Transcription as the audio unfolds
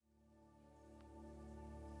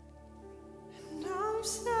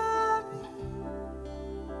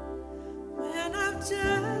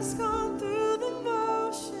just gone through the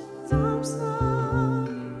motions. I'm sorry,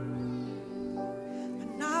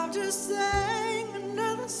 and I've just sang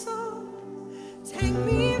another song. Take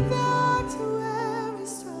me back to where we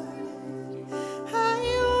started. I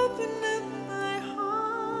opened up my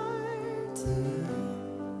heart to you.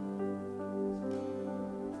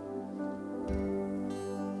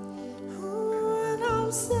 Oh, and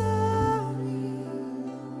I'm sorry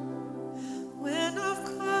when I've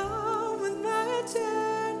come with my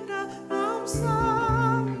agenda. I'm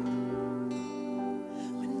sorry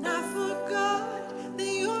when I forgot that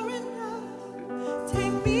you're enough.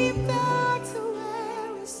 Take me back to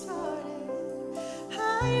where we started.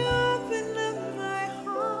 I open up my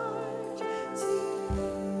heart to you.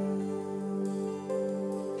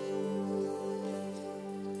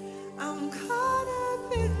 I'm caught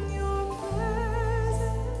up in your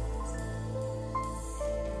presence,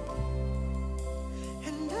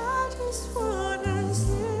 and I just wanna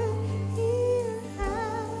sit here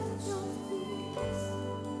at your feet.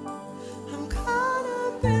 I'm caught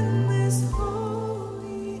up in this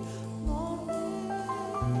holy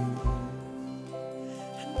moment.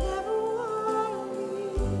 I never wanna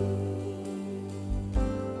leave,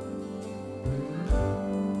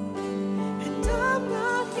 and I'm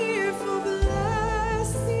not here for blessings,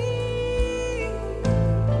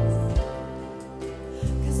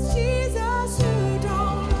 'cause Jesus, you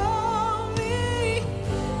don't owe me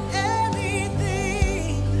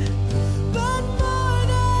anything, but more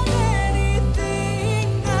than anything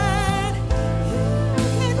that you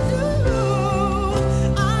can do,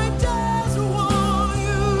 I just want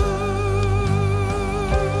you.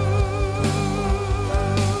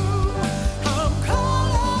 I'm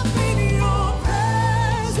caught up in your presence.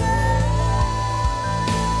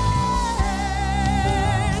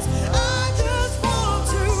 I just want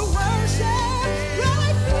to worship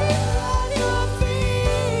right here at your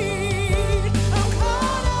feet. I'm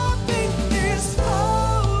caught up in this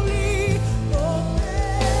holy moment.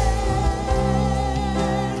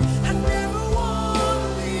 I never want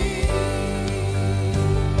to leave,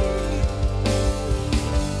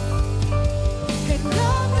 and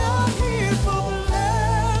I'm not here for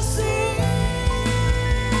blessing.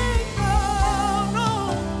 Oh no,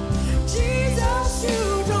 Jesus, you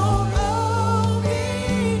don't owe me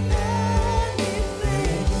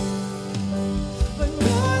anything, but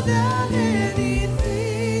more than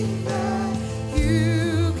anything that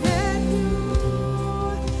you can do,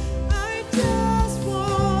 I just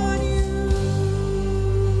want you.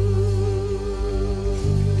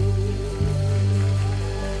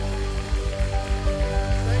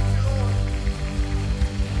 Thank you, Lord.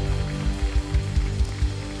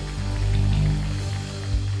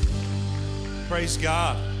 Praise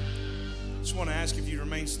God. Just want to ask if you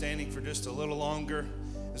remain standing for just a little longer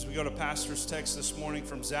as we go to Pastor's text this morning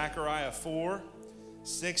from Zechariah 4,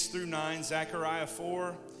 6 through 9. Zechariah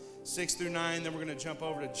 4, 6 through 9. Then we're going to jump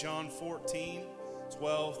over to John 14,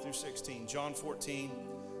 12 through 16. John 14,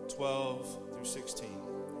 12 through 16.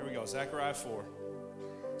 Here we go. Zechariah 4.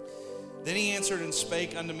 Then he answered and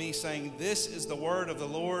spake unto me, saying, This is the word of the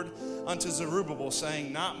Lord unto Zerubbabel,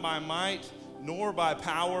 saying, Not by might, nor by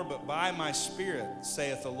power, but by my spirit,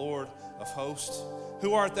 saith the Lord of hosts.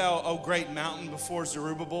 Who art thou, O great mountain, before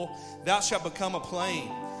Zerubbabel? Thou shalt become a plain,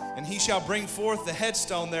 and he shall bring forth the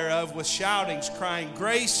headstone thereof with shoutings, crying,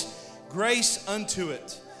 Grace, grace unto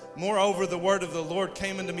it. Moreover, the word of the Lord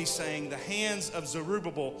came unto me, saying, The hands of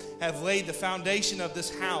Zerubbabel have laid the foundation of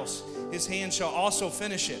this house. His hand shall also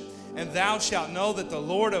finish it. And thou shalt know that the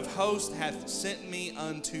Lord of hosts hath sent me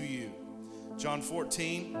unto you. John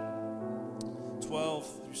 14,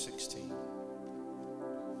 12 through 16.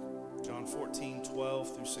 John 14,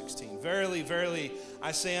 12 through 16. Verily, verily,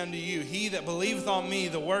 I say unto you, he that believeth on me,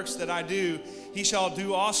 the works that I do, he shall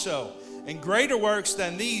do also. And greater works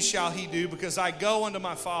than these shall he do, because I go unto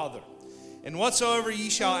my Father. And whatsoever ye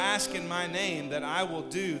shall ask in my name, that I will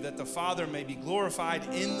do, that the Father may be glorified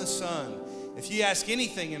in the Son. If ye ask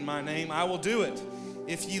anything in my name, I will do it.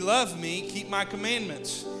 If ye love me, keep my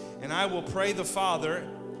commandments. And I will pray the Father,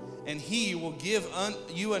 and he will give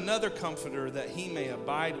you another comforter, that he may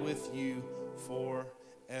abide with you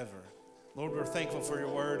forever. Lord, we're thankful for your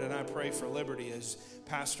word, and I pray for liberty as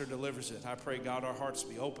Pastor delivers it. I pray, God, our hearts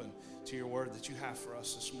be open to your word that you have for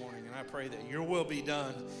us this morning. And I pray that your will be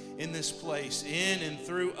done in this place, in and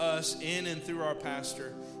through us, in and through our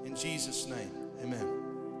pastor. In Jesus' name, amen.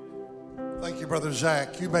 Thank you, Brother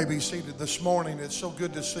Zach. You may be seated this morning. It's so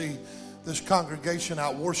good to see this congregation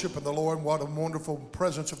out worshiping the Lord. What a wonderful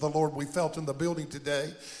presence of the Lord we felt in the building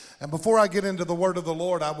today. And before I get into the word of the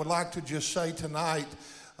Lord, I would like to just say tonight,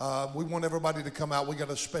 We want everybody to come out. We got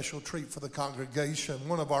a special treat for the congregation.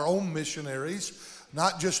 One of our own missionaries,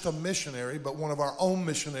 not just a missionary, but one of our own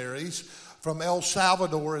missionaries from El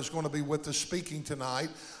Salvador is going to be with us speaking tonight.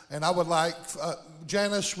 And I would like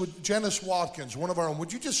Janice Watkins, one of our own.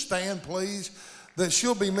 Would you just stand, please? That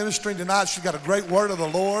she'll be ministering tonight. She's got a great word of the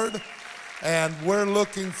Lord. And we're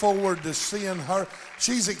looking forward to seeing her.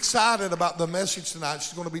 She's excited about the message tonight.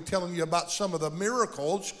 She's going to be telling you about some of the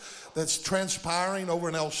miracles that's transpiring over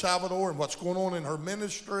in El Salvador and what's going on in her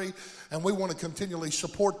ministry. And we want to continually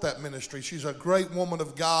support that ministry. She's a great woman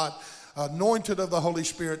of God, anointed of the Holy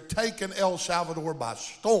Spirit, taken El Salvador by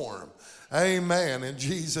storm. Amen, in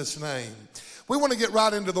Jesus' name. We want to get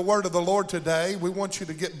right into the word of the Lord today. We want you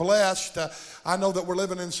to get blessed. I know that we're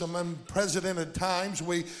living in some unprecedented times.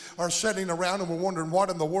 We are sitting around and we're wondering what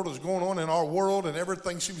in the world is going on in our world, and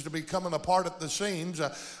everything seems to be coming apart at the seams.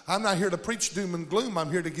 I'm not here to preach doom and gloom. I'm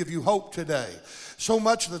here to give you hope today. So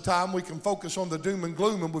much of the time we can focus on the doom and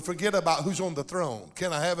gloom and we forget about who's on the throne.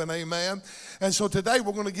 Can I have an amen? And so today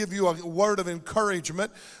we're going to give you a word of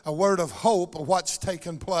encouragement, a word of hope of what's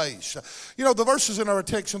taken place. You know, the verses in our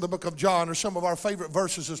text in the book of John are some of our favorite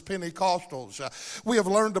verses as Pentecostals. We have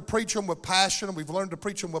learned to preach them with passion and we've learned to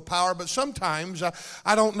preach them with power, but sometimes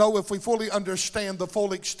I don't know if we fully understand the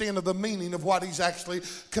full extent of the meaning of what he's actually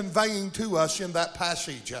conveying to us in that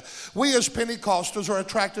passage. We as Pentecostals are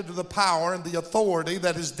attracted to the power and the authority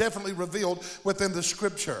that is definitely revealed within the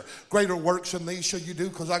scripture. Greater works than these shall you do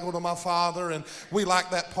because I go to my Father, and we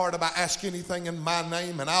like that part about ask anything in my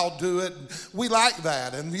name and I'll do it. We like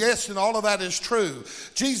that, and yes, and all of that is true.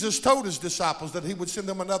 Jesus told his disciples that he would send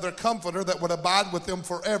them another comforter that would abide with them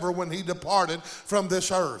forever when he departed from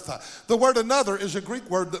this earth. The word another is a Greek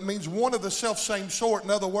word that means one of the self-same sort.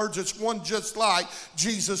 In other words, it's one just like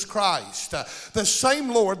Jesus Christ. The same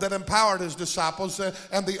Lord that empowered his disciples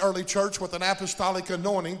and the early church with an apostolic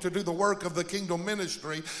anointing to do the work of the kingdom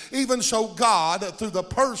ministry, even so God, through the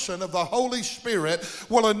person of the Holy Spirit,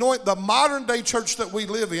 will anoint the modern day church that we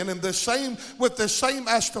live in with the same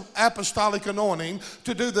apostolic anointing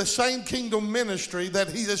to do the same kingdom ministry that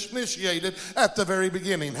he initiated at the very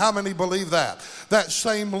beginning. How many believe that? That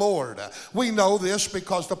same Lord. We know this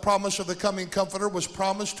because the promise of the coming comforter was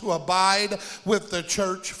promised to abide with the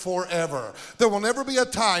church forever. There will never be a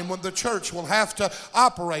time when the church will have to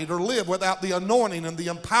operate or live without the anointing and the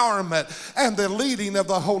empowerment and the leading of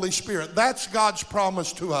the Holy Spirit. That's God's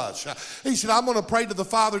promise to us. He said, I'm going to pray to the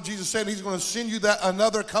Father. Jesus said he's going to send you that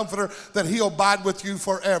another comforter that he'll abide with you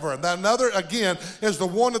forever. And that another, again, is the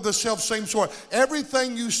one of the self-same sort.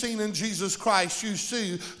 Everything you've seen in Jesus Christ, you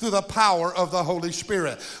see through the power of the Holy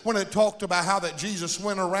Spirit. When it talked about how that Jesus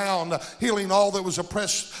went around healing all that was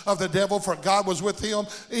oppressed of the devil, for God was with him,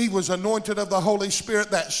 he was anointed of the Holy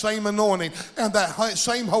Spirit, that same anointing, and that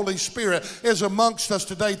same Holy Spirit is amongst us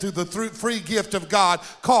today through the free gift of God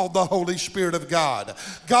called the Holy Spirit of God.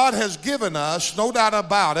 God has given us, no doubt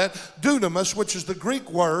about it, dunamis, which is the Greek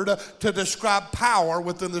word to describe power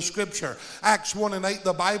within the scripture. Acts 1:8,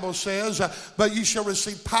 the Bible says, but you shall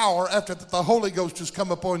receive power after that the Holy Ghost has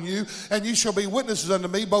come upon you, and you shall be witnesses unto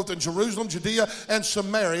me both in Jerusalem, Judea, and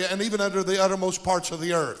Samaria, and even under the uttermost parts of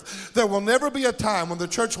the earth. There will never be a time when the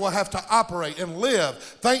church will have to operate and live,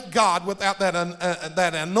 thank God, without that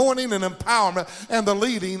anointing and empowerment and the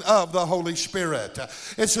leading of the Holy Spirit.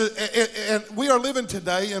 And we are living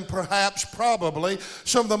today in probably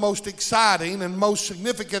some of the most exciting and most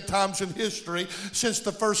significant times in history since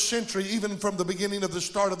the first century, even from the beginning of the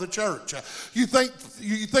start of the church. You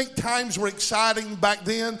think times were exciting back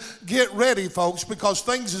then? Get ready, folks, because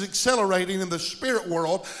things is accelerating in the spirit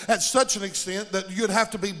world at such an extent that you'd have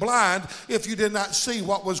to be blind if you did not see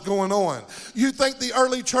what was going on. You think the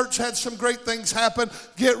early church had some great things happen?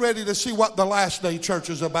 Get ready to see what the last day church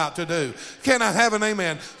is about to do. Can I have an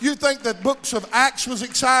amen? You think that books of Acts was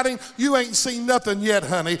exciting? You ain't seen nothing yet,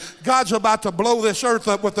 honey. God's about to blow this earth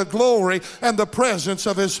up with the glory and the presence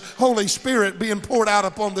of his Holy Spirit being poured out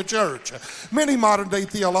upon the church. Many modern day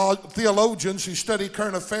theologians who study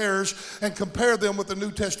current affairs and compare them with the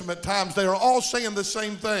New Testament times, they are all saying the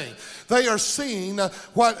same thing. They are seeing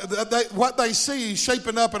what they see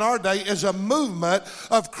shaping up in our day is a movement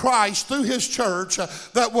of Christ through his church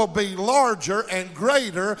that will be larger and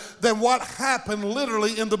greater than what happened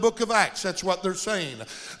literally in the book of Acts. That's what they're saying.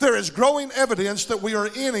 There is growing evidence that we are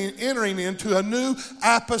entering into a new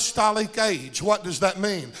apostolic age. What does that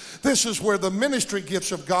mean? This is where the ministry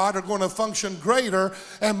gifts of God are going to function greater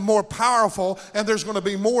and more powerful, and there's going to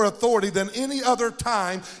be more authority than any other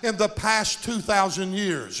time in the past 2,000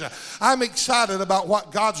 years. I'm excited about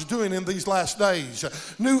what God's doing in these last days.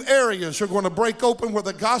 New areas are going to break open where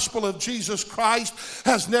the gospel of Jesus Christ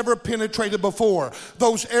has never penetrated before.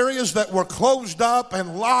 Those areas that were closed up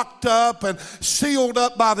and locked up and sealed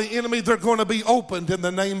up by the enemy, they're going to be opened in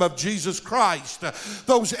the name of Jesus Christ.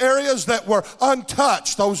 Those areas that were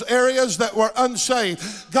untouched, those areas that were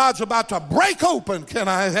unsaved, God's about to break open. Can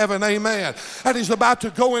I have an amen? And he's about to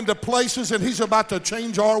go into places, and he's about to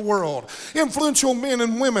change our world. Influential men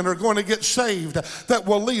and women are going to get saved that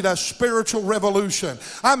will lead a spiritual revolution.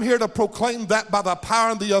 I'm here to proclaim that by the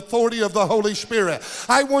power and the authority of the Holy Spirit.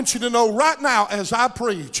 I want you to know right now as I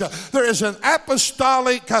preach, there is an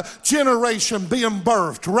apostolic generation being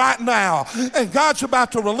birthed right now. And God's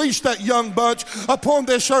about to release that young bunch upon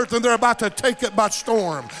this earth, and they're about to take it by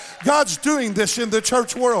storm. God's doing this in the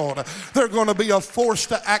church world. They're going to be a force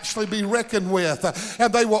to actually be reckoned with,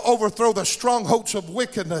 and they will overthrow the strongholds of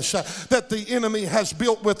wickedness that the enemy has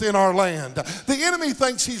built within our land. The enemy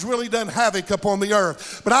thinks he's really done havoc upon the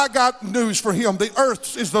earth, but I got news for him. The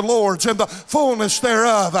earth is the Lord's and the fullness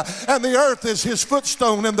thereof, and the earth is his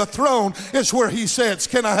footstone, and the throne is where he sits.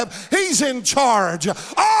 Can I have? He's in charge.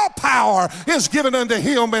 All power is given unto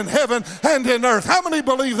him in heaven and in earth. How many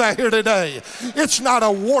believe that here today? It's not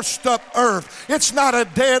a washed up earth. It's not a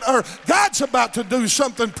dead earth. God's about to do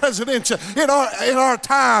something presidential in our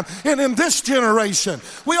time and in this generation.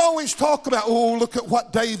 We always talk about, oh, look at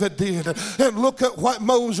what David did, and look at what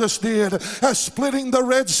Moses did, splitting the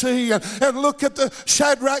Red Sea, and look at the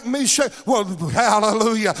Shadrach, Meshach. Well,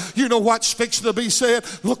 hallelujah. You know what's fixing to be said?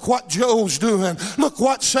 Look what Joe's doing. Look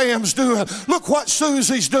what Sam's doing. Look what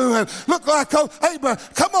Susie's doing. Look like Abraham.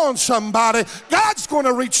 Come on, somebody. God's going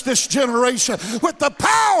to reach this generation with the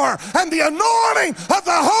power and the anointing of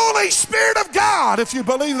the Holy Spirit of God. If you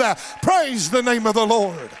believe that, praise the name of the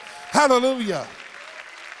Lord. Hallelujah.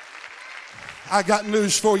 I got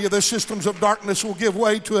news for you. The systems of darkness will give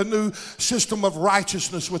way to a new system of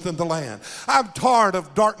righteousness within the land. I'm tired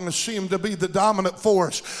of darkness seeming to be the dominant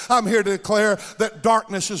force. I'm here to declare that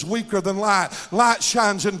darkness is weaker than light. Light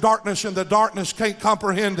shines in darkness, and the darkness can't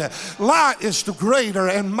comprehend it. Light is greater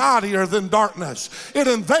and mightier than darkness. It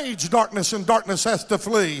invades darkness, and darkness has to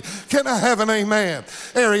flee. Can I have an amen?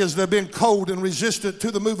 Areas that have been cold and resistant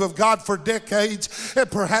to the move of God for decades, and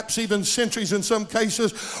perhaps even centuries in some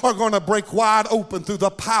cases, are going to break wide open through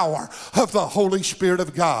the power of the Holy Spirit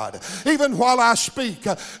of God. Even while I speak,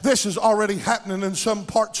 this is already happening in some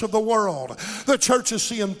parts of the world. The church is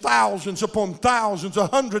seeing thousands upon thousands,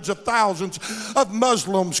 hundreds of thousands of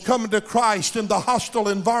Muslims coming to Christ in the hostile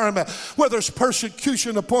environment where there's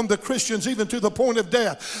persecution upon the Christians, even to the point of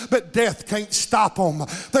death. But death can't stop them.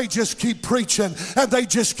 They just keep preaching, and they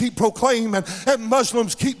just keep proclaiming, and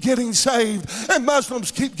Muslims keep getting saved, and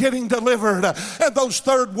Muslims keep getting delivered. And those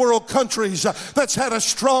third world countries that's had a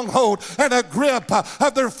stronghold and a grip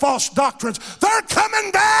of their false doctrines, they're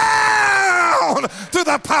coming down through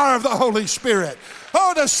the power of the Holy Spirit.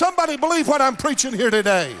 Oh, does somebody believe what I'm preaching here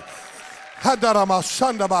today?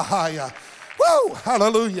 Woo,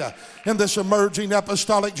 hallelujah. In this emerging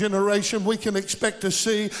apostolic generation, we can expect to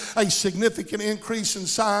see a significant increase in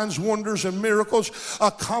signs, wonders, and miracles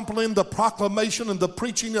accompanying the proclamation and the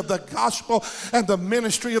preaching of the gospel and the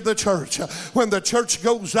ministry of the church. When the church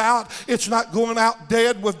goes out, it's not going out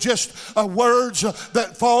dead with just words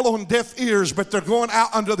that fall on deaf ears, but they're going out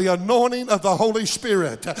under the anointing of the Holy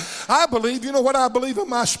Spirit. I believe, you know what I believe in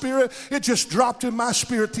my spirit? It just dropped in my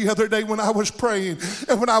spirit the other day when I was praying,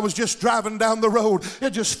 and when I was just driving down the road, it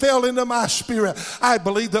just fell into my spirit. I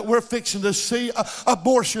believe that we're fixing to see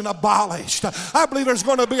abortion abolished. I believe there's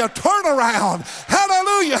going to be a turnaround.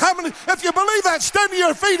 Hallelujah. How many, if you believe that, stand to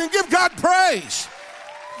your feet and give God praise.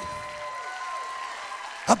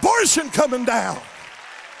 Abortion coming down.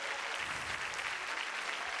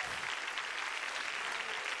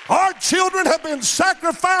 Our children have been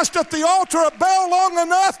sacrificed at the altar of Baal long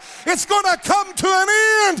enough. It's going to come to an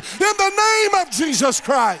end in the name of Jesus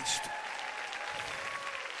Christ.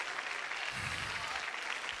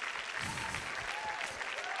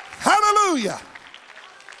 Hallelujah.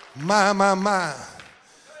 My.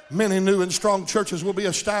 Many new and strong churches will be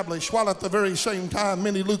established, while at the very same time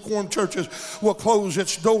many lukewarm churches will close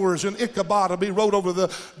its doors, and Ichabod will be wrote over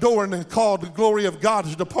the door and called the glory of God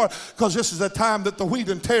to depart, because this is the time that the wheat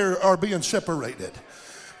and tare are being separated.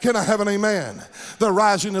 Can I have an amen? The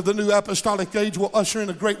rising of the new apostolic age will usher in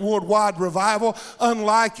a great worldwide revival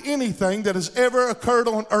unlike anything that has ever occurred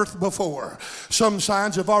on earth before. Some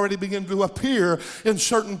signs have already begun to appear in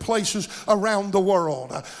certain places around the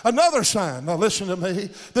world. Another sign, now listen to me,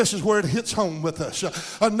 this is where it hits home with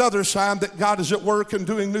us. Another sign that God is at work and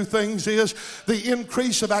doing new things is the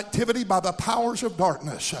increase of activity by the powers of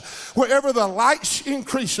darkness. Wherever the light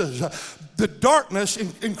increases, the darkness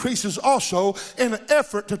increases also in an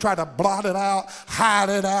effort to try to blot it out, hide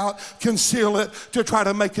it out, conceal it, to try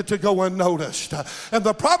to make it to go unnoticed. And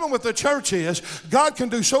the problem with the church is God can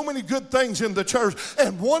do so many good things in the church,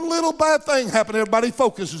 and one little bad thing happens, everybody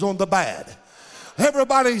focuses on the bad.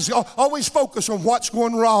 Everybody's always focused on what's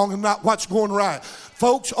going wrong and not what's going right.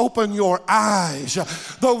 Folks, open your eyes.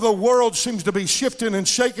 Though the world seems to be shifting and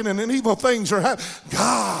shaking and evil things are happening,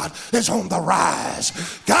 God is on the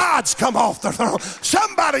rise. God's come off the throne.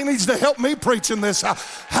 Somebody needs to help me preach in this.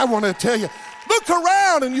 I want to tell you, look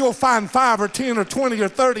around and you'll find 5 or 10 or 20 or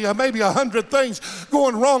 30 or maybe 100 things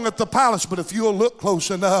going wrong at the palace. But if you'll look close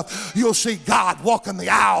enough, you'll see God walking the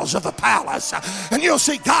aisles of the palace. And you'll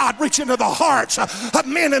see God reach into the hearts of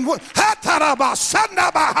men and women.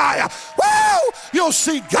 Woo! You'll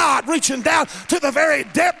see God reaching down to the very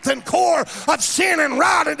depth and core of sin and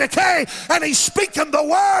rot and decay. And He's speaking the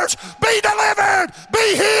words, be delivered,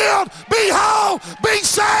 be healed, be whole, be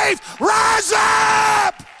saved, rise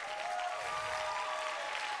up.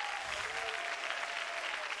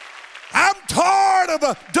 I'm tired of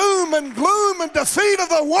the doom and gloom and defeat of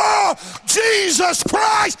the world. Jesus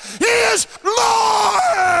Christ is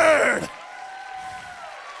Lord.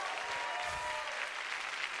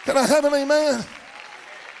 Can I have an amen?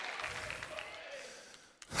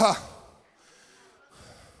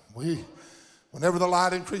 Whenever the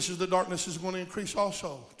light increases, the darkness is going to increase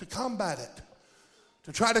also. To combat it,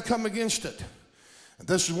 to try to come against it. And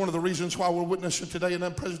this is one of the reasons why we're witnessing today an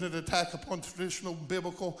unprecedented attack upon traditional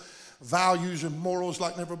biblical values and morals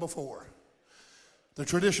like never before. The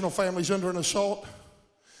traditional family's under an assault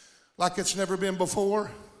like it's never been before.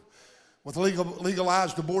 With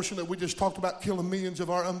legalized abortion that we just talked about, killing millions of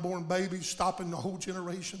our unborn babies, stopping the whole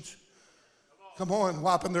generations. Come on,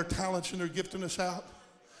 wiping their talents and their giftedness out.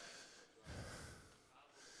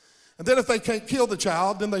 And then if they can't kill the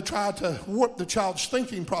child, then they try to warp the child's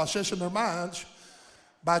thinking process in their minds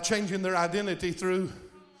by changing their identity through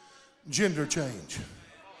gender change.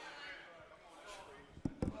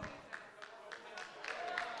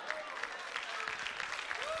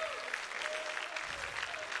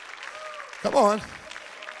 Come on.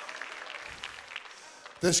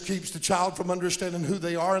 This keeps the child from understanding who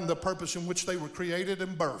they are and the purpose in which they were created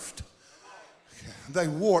and birthed. They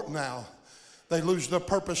warp now. They lose their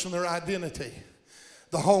purpose and their identity.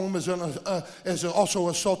 The home is also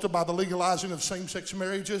assaulted by the legalizing of same-sex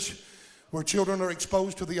marriages, where children are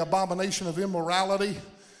exposed to the abomination of immorality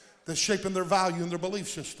that's shaping their value and their belief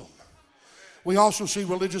system. We also see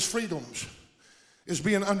religious freedoms is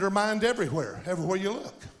being undermined everywhere you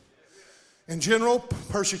look. In general,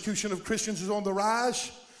 persecution of Christians is on the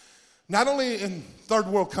rise, not only in third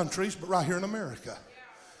world countries, but right here in America.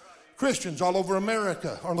 Christians all over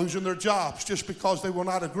America are losing their jobs just because they will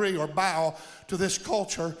not agree or bow to this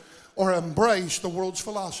culture or embrace the world's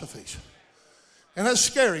philosophies. And that's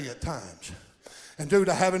scary at times. And due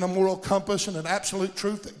to having a moral compass and an absolute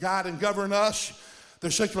truth that guide and govern us, their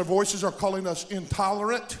secular voices are calling us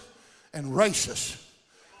intolerant and racist.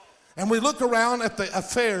 And we look around at the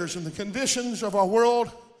affairs and the conditions of our world,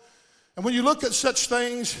 and when you look at such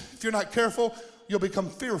things, if you're not careful, you'll become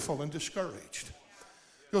fearful and discouraged.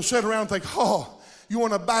 You'll sit around and think, you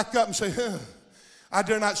want to back up and say, I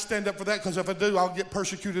dare not stand up for that, because if I do, I'll get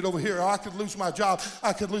persecuted over here. Or I could lose my job.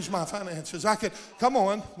 I could lose my finances. Come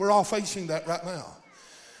on, we're all facing that right now.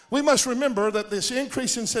 We must remember that this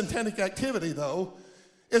increase in satanic activity, though,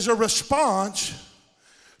 is a response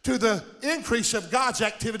to the increase of God's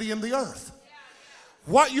activity in the earth.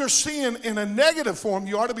 What you're seeing in a negative form,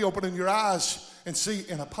 you ought to be opening your eyes and see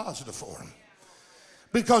in a positive form.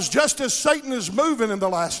 Because just as Satan is moving in the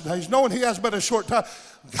last days, knowing he has but a short time,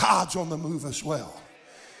 God's on the move as well.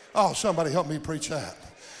 Oh, somebody help me preach that.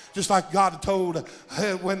 Just like God told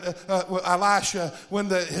when Elisha, when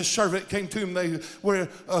his servant came to him, they were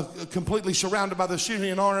completely surrounded by the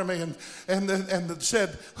Syrian army, and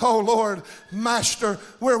said, "Oh Lord, Master,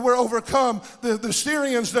 we're overcome. The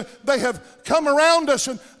Syrians, they have come around us,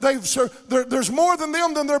 and there's more than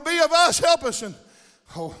them than there be of us. Help us." And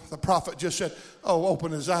the prophet just said,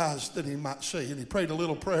 open his eyes that he might see. And he prayed a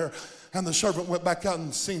little prayer. And the servant went back out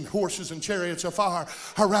and seen horses and chariots of fire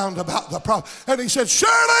around about the prophet. And he said,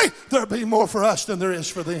 surely there be more for us than there is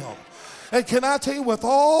for them. And can I tell you, with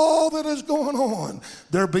all that is going on,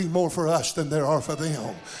 there be more for us than there are for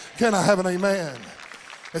them. Can I have an amen?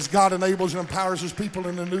 As God enables and empowers his people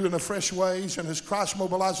in the new and the fresh ways, and as Christ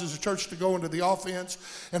mobilizes the church to go into the offense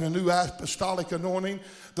and a new apostolic anointing,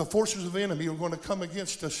 the forces of the enemy are going to come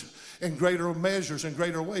against us in greater measures and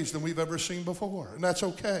greater ways than we've ever seen before. And that's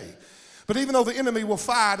okay. But even though the enemy will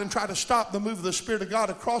fight and try to stop the move of the Spirit of God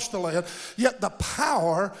across the land, yet the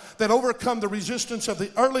power that overcome the resistance of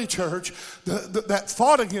the early church that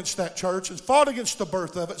fought against that church and fought against the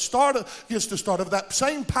birth of it, started against the start of that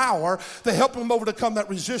same power that helped them overcome that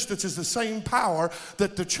resistance is the same power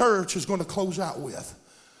that the church is going to close out with.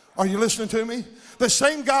 Are you listening to me? The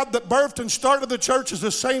same God that birthed and started the church is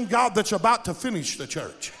the same God that's about to finish the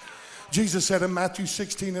church. Jesus said in Matthew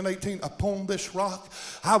 16:18, upon this rock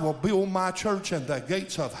I will build my church, and the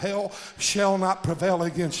gates of hell shall not prevail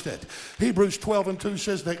against it. Hebrews 12:2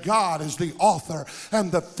 says that God is the author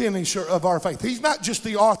and the finisher of our faith. He's not just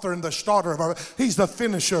the author and the starter of our faith. He's the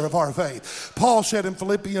finisher of our faith. Paul said in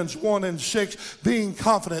Philippians 1:6, being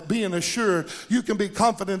confident, being assured, you can be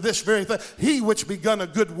confident in this very thing. He which begun a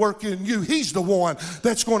good work in you, he's the one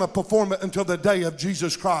that's going to perform it until the day of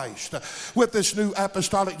Jesus Christ. With this new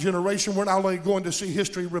apostolic generation, we're not only going to see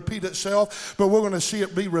history repeat itself, but we're going to see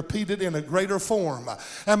it be repeated in a greater form. As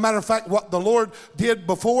a matter of fact, what the Lord did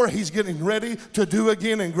before, he's getting ready to do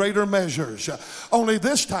again in greater measures. Only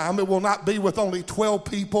this time, it will not be with only 12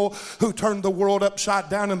 people who turned the world upside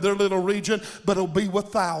down in their little region, but it'll be with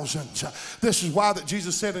thousands. This is why that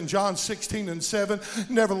Jesus said in John 16:7,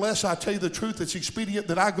 nevertheless, I tell you the truth, it's expedient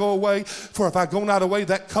that I go away, for if I go not away,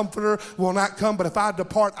 that comforter will not come, but if I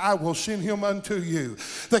depart, I will send him unto you.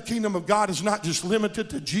 The kingdom of God is not just limited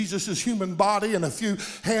to Jesus' human body and a few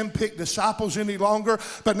hand-picked disciples any longer,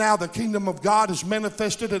 but now the kingdom of God is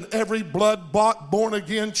manifested in every blood-bought,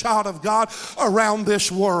 born-again child of God around this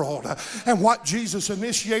world. And what Jesus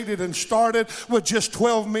initiated and started with just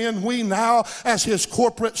 12 men, we now, as his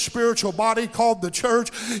corporate spiritual body called the church,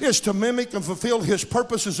 is to mimic and fulfill his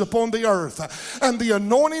purposes upon the earth. And the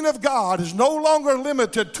anointing of God is no longer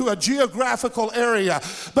limited to a geographical area,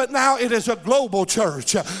 but now it is a global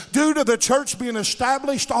church. Due to the church being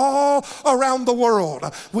established all around the world.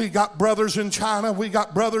 We got brothers in China, we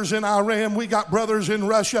got brothers in Iran, we got brothers in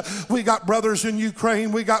Russia, we got brothers in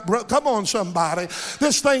Ukraine, we got come on somebody.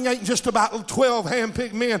 This thing ain't just about 12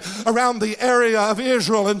 hand-picked men around the area of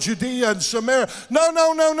Israel and Judea and Samaria.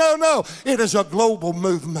 No. It is a global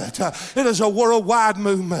movement. It is a worldwide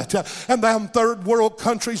movement. And them third world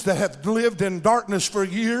countries that have lived in darkness for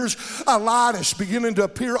years, a light is beginning to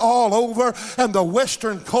appear all over, and the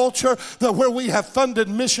Western culture where we have funded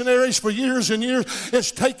missionaries for years and years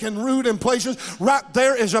is taking root in places. Right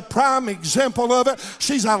there is a prime example of it.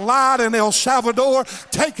 She's a light in El Salvador,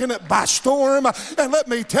 taking it by storm. And let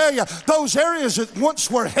me tell you, those areas that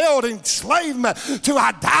once were held in enslavement to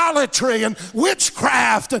idolatry and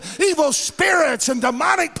witchcraft and evil spirits and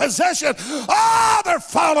demonic possession, they're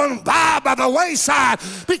falling by the wayside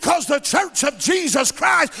because the church of Jesus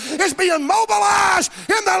Christ is being mobilized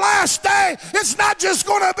in the last day. It's not just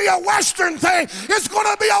going to be a Western thing. It's going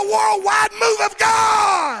to be a worldwide move of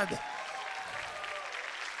God.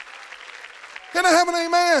 Can I have an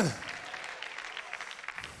amen?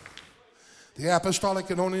 The apostolic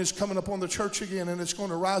anointing is coming upon the church again, and it's going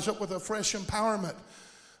to rise up with a fresh empowerment.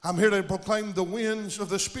 I'm here to proclaim the winds of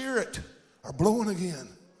the Spirit are blowing again.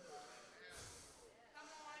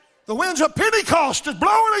 The winds of Pentecost is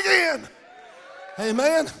blowing again.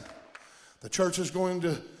 Amen. The church is going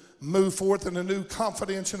to move forth in a new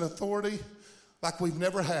confidence and authority like we've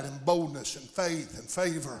never had, in boldness and faith and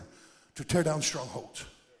favor to tear down strongholds.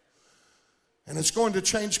 And it's going to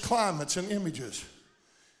change climates and images.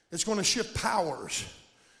 It's going to shift powers.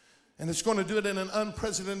 And it's going to do it in an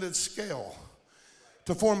unprecedented scale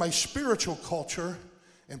to form a spiritual culture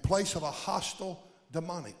in place of a hostile,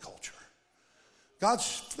 demonic culture. God's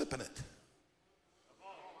flipping it.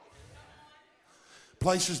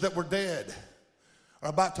 Places that were dead are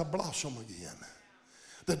about to blossom again.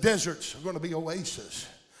 The deserts are going to be oases.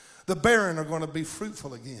 The barren are going to be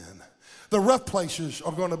fruitful again. The rough places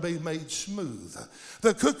are going to be made smooth.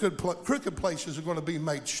 The crooked places are going to be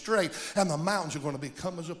made straight. And the mountains are going to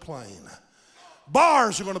become as a plain.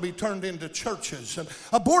 Bars are going to be turned into churches, and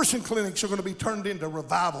abortion clinics are going to be turned into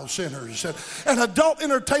revival centers, and adult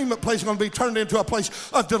entertainment places are going to be turned into a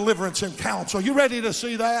place of deliverance and counsel. You ready to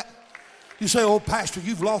see that? You say, oh, Pastor,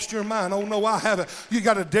 you've lost your mind. Oh, no, I haven't. You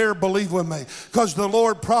got to dare believe with me, because the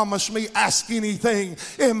Lord promised me, ask anything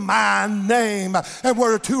in my name, and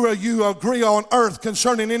where two of you agree on earth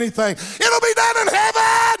concerning anything, it'll be done in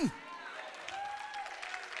heaven.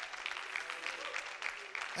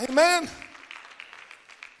 Amen.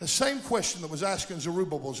 The same question that was asked in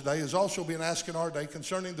Zerubbabel's day is also being asked in our day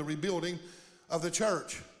concerning the rebuilding of the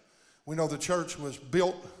church. We know the church was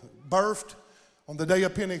birthed on the day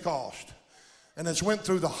of Pentecost. And as went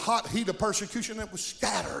through the hot heat of persecution, it was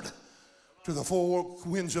scattered to the four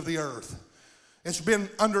winds of the earth. It's been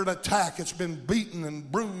under an attack. It's been beaten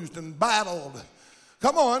and bruised and battled.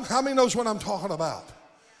 Come on, how many knows what I'm talking about?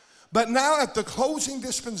 But now at the closing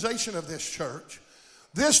dispensation of this church,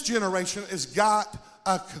 this generation has got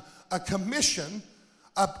a commission,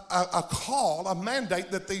 a call, a mandate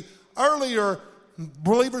that the earlier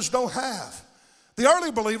believers don't have. The early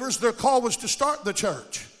believers, their call was to start the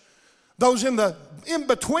church. Those in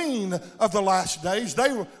between of the last days,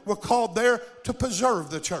 they were called there to preserve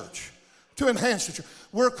the church, to enhance the church.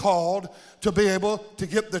 We're called to be able to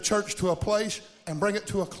get the church to a place and bring it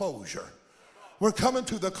to a closure. We're coming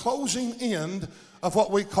to the closing end of what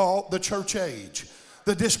we call the church age,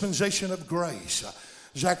 the dispensation of grace.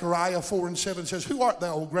 Zechariah 4:7 says, "Who art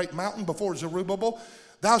thou, O great mountain, before Zerubbabel?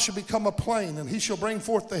 Thou shalt become a plain, and he shall bring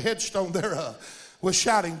forth the headstone thereof, with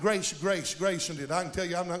shouting, grace, grace, grace unto it." I can tell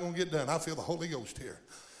you, I'm not going to get done. I feel the Holy Ghost here.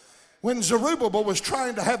 When Zerubbabel was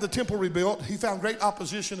trying to have the temple rebuilt, he found great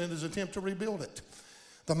opposition in his attempt to rebuild it.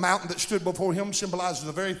 The mountain that stood before him symbolizes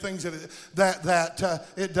the very things that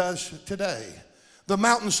it does today. The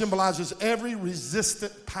mountain symbolizes every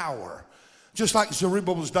resistant power. Just like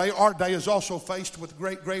Zerubbabel's day, our day is also faced with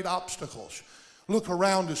great, great obstacles. Look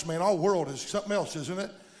around us, man. Our world is something else, isn't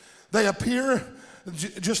it? They appear,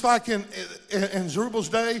 just like in Zerubbabel's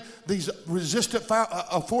day, these resistant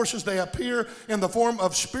forces, they appear in the form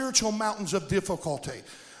of spiritual mountains of difficulty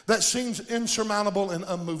that seems insurmountable and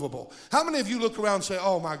unmovable. How many of you look around and say,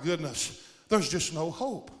 oh my goodness, there's just no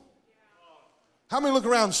hope? How many look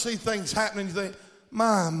around and see things happening and you think,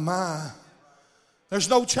 my, there's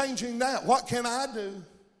no changing that. What can I do?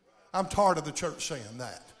 I'm tired of the church saying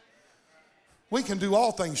that. We can do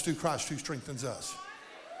all things through Christ who strengthens us.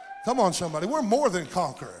 Come on, somebody. We're more than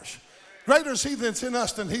conquerors. Greater is he that's in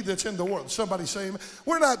us than he that's in the world. Somebody say amen.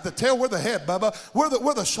 We're not the tail, we're the head, Bubba.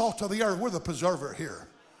 We're the salt of the earth. We're the preserver here.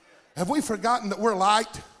 Have we forgotten that we're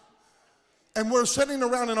light? And we're sitting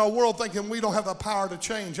around in our world thinking we don't have the power to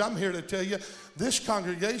change. I'm here to tell you, this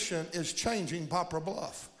congregation is changing Poplar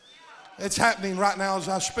Bluff. It's happening right now as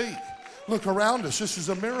I speak. Look around us. This is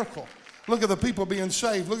a miracle. Look at the people being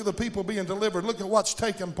saved. Look at the people being delivered. Look at what's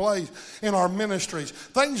taking place in our ministries.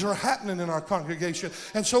 Things are happening in our congregation.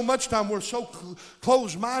 And so much time we're so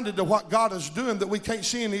closed-minded to what God is doing that we can't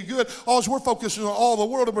see any good. All we're focusing on all the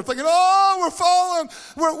world, and we're thinking, oh, we're falling.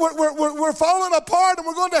 We're falling apart and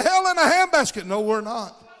we're going to hell in a handbasket. No, we're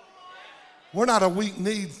not. We're not a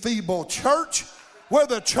weak-kneed, feeble church. We're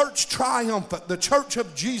the church triumphant, the church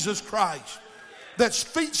of Jesus Christ, that's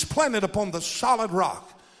feet planted upon the solid rock.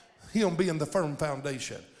 Him being the firm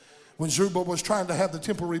foundation. When Zerubbabel was trying to have the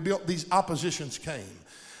temple rebuilt, these oppositions came.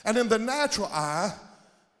 And in the natural eye,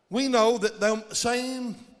 we know that the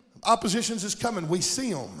same oppositions is coming. We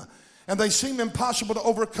see them. And they seem impossible to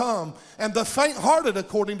overcome. And the faint-hearted,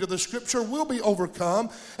 according to the scripture, will be overcome.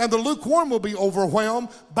 And the lukewarm will be overwhelmed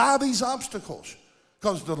by these obstacles.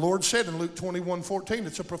 Because the Lord said in Luke 21:14,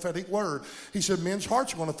 it's a prophetic word. He said men's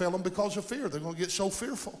hearts are going to fail them because of fear. They're going to get so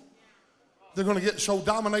fearful. They're going to get so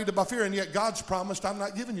dominated by fear, and yet God's promised, I'm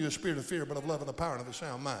not giving you a spirit of fear, but of love and the power and of a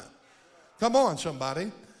sound mind. Come on,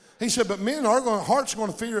 somebody. He said, but hearts are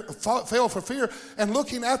going to fail for fear, and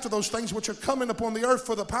looking after those things which are coming upon the earth,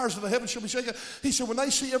 for the powers of the heavens shall be shaken. He said, when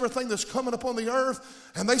they see everything that's coming upon the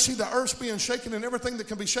earth, and they see the earth being shaken, and everything that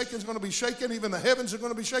can be shaken is going to be shaken, even the heavens are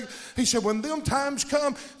going to be shaken. He said, when them times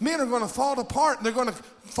come, men are going to fall apart, and they're going to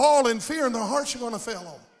fall in fear, and their hearts are going to fail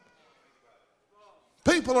them.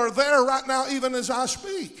 People are there right now, even as I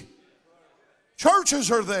speak.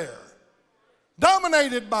 Churches are there,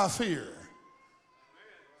 dominated by fear.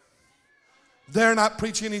 They're not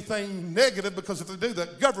preaching anything negative, because if they do, the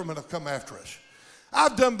government will come after us.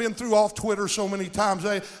 I've been through off Twitter so many times.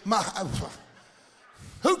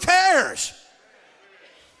 Who cares?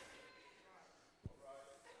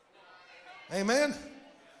 Amen.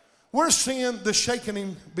 We're seeing the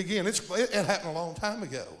shaking begin. It happened a long time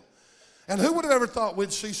ago. And who would have ever thought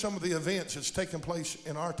we'd see some of the events that's taking place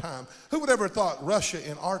in our time? Who would have ever thought Russia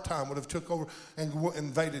in our time would have took over and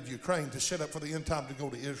invaded Ukraine to set up for the end time to go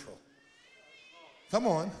to Israel? Come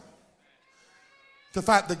on. To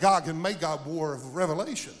fight the Gog and Magog war of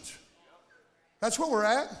Revelations. That's where we're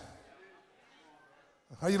at.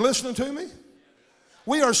 Are you listening to me?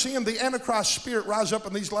 We are seeing the Antichrist spirit rise up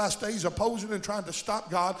in these last days, opposing and trying to stop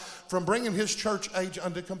God from bringing his church age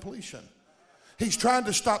unto completion. He's trying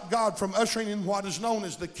to stop God from ushering in what is known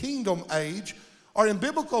as the kingdom age, or in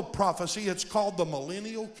biblical prophecy, it's called the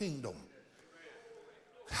millennial kingdom.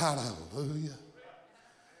 Hallelujah.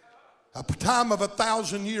 A time of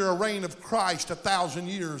 1,000-year reign of Christ, 1,000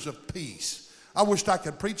 years of peace. I wished I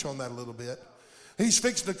could preach on that a little bit. He's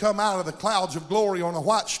fixing to come out of the clouds of glory on a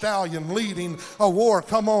white stallion leading a war.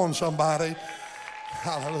 Come on, somebody.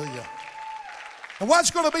 Hallelujah. And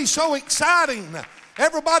what's going to be so exciting?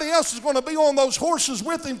 Everybody else is going to be on those horses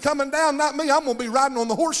with him coming down, not me. I'm going to be riding on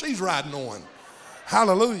the horse he's riding on.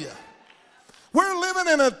 Hallelujah. We're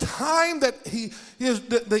living in a time that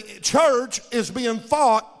the church is being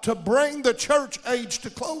fought to bring the church age to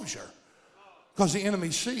closure. Because the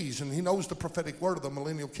enemy sees and he knows the prophetic word of the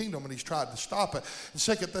millennial kingdom and he's tried to stop it. In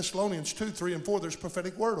 2 Thessalonians 2, 3, and 4, there's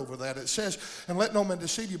prophetic word over that. It says, and let no man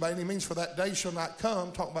deceive you by any means, for that day shall not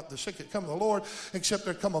come, talking about the second coming of the Lord, except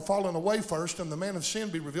there come a falling away first, and the man of sin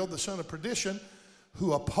be revealed, the son of perdition,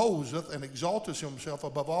 who opposeth and exalteth himself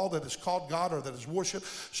above all that is called God or that is worshipped,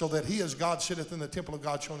 so that he as God sitteth in the temple of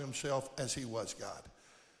God, showing himself as he was God.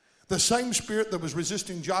 The same spirit that was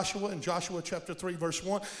resisting Joshua in Joshua chapter 3 verse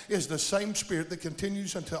 1 is the same spirit that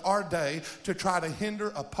continues until our day to try to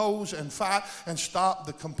hinder, oppose, and fight and stop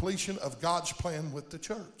the completion of God's plan with the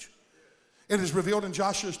church. It is revealed in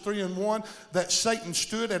Joshua 3 and 1 that Satan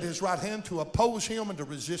stood at his right hand to oppose him and to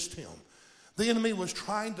resist him. The enemy was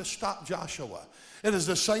trying to stop Joshua. It is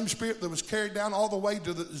the same spirit that was carried down all the way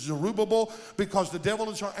to the Zerubbabel, because the devil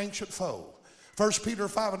is our ancient foe. 1 Peter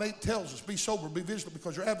 5 and 8 tells us, be sober, be vigilant,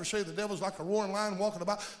 because your adversary, the devil, is like a roaring lion walking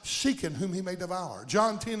about, seeking whom he may devour.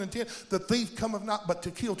 John 10 and 10, the thief cometh not but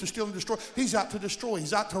to kill, to steal, and destroy. He's out to destroy.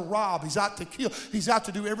 He's out to rob. He's out to kill. He's out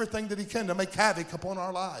to do everything that he can to make havoc upon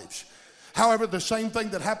our lives. However, the same thing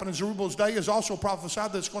that happened in Zerubbabel's day is also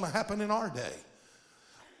prophesied that's going to happen in our day.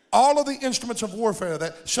 All of the instruments of warfare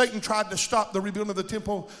that Satan tried to stop the rebuilding of the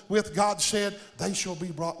temple with, God said, they shall be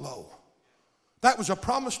brought low. That was a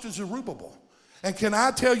promise to Zerubbabel. And can I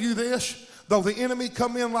tell you this? Though the enemy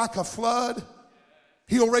come in like a flood,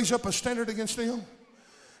 he'll raise up a standard against them.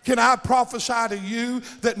 Can I prophesy to you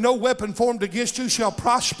that no weapon formed against you shall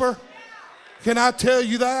prosper? Can I tell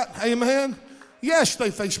you that? Amen. Yes, they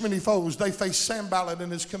faced many foes. They faced Sanballat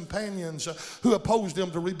and his companions who opposed them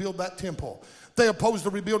to rebuild that temple. They opposed the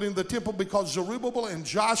rebuilding of the temple because Zerubbabel and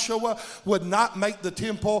Joshua would not make the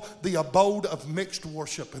temple the abode of mixed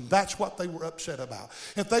worship. And that's what they were upset about.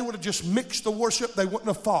 If they would have just mixed the worship, they wouldn't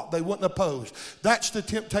have fought. They wouldn't have opposed. That's the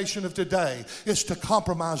temptation of today, is to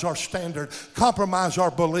compromise our standard, compromise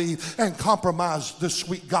our belief, and compromise the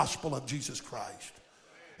sweet gospel of Jesus Christ.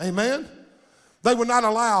 Amen? They would not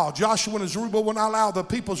allow, Joshua and Zerubbabel would not allow the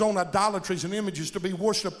people's own idolatries and images to be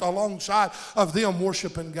worshiped alongside of them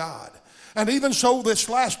worshiping God. And even so, this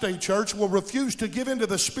last day church will refuse to give into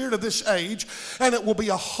the spirit of this age, and it will be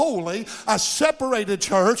a holy, a separated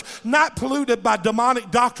church, not polluted by demonic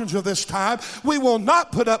doctrines of this time. We will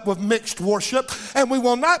not put up with mixed worship, and we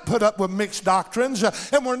will not put up with mixed doctrines,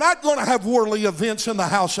 and we're not going to have worldly events in the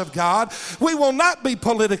house of God. We will not be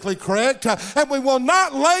politically correct, and we will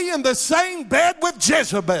not lay in the same bed with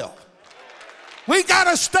Jezebel. We got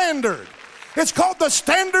a standard. It's called the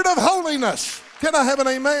standard of holiness. Can I have an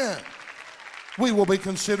amen? We will be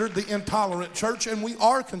considered the intolerant church, and we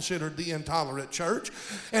are considered the intolerant church.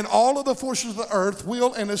 And all of the forces of the earth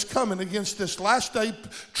will and is coming against this last day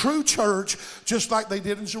true church, just like they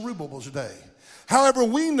did in Zerubbabel's day. However,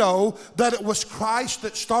 we know that it was Christ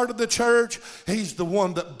that started the church. He's the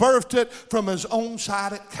one that birthed it from his own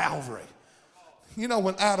side at Calvary. You know,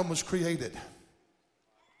 when Adam was created,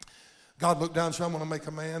 God looked down and said, I'm going to make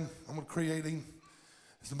a man. I'm going to create him.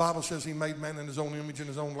 The Bible says he made man in his own image and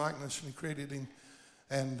his own likeness, and he created him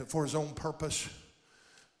and for his own purpose,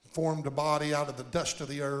 formed a body out of the dust of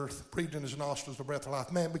the earth, breathed in his nostrils the breath of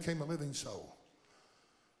life. Man became a living soul.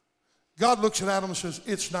 God looks at Adam and says,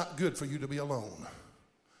 it's not good for you to be alone.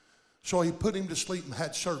 So he put him to sleep and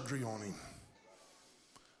had surgery on him.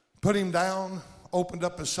 Put him down, opened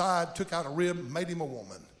up his side, took out a rib, made him a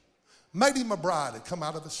woman. Made him a bride and come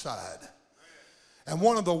out of his side. And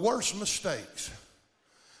one of the worst mistakes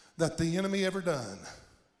that the enemy ever done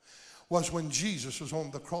was when Jesus was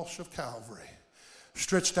on the cross of Calvary,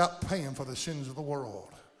 stretched out paying for the sins of the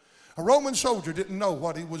world. A Roman soldier didn't know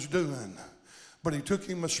what he was doing, but he took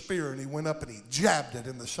him a spear and he went up and he jabbed it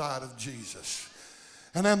in the side of Jesus.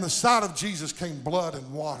 And on the side of Jesus came blood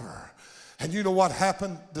and water. And you know what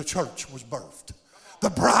happened? The church was birthed. The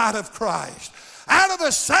bride of Christ. Out of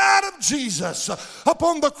the side of Jesus,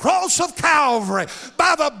 upon the cross of Calvary,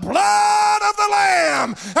 by the blood of the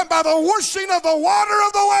Lamb and by the washing of the water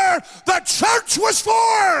of the Word, the church was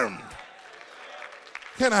formed.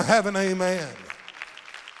 Can I have an amen?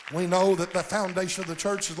 We know that the foundation of the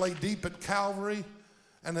church is laid deep at Calvary,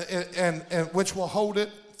 and which will hold it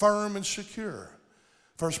firm and secure.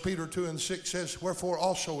 1 Peter 2:6 says, wherefore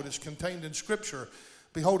also it is contained in Scripture,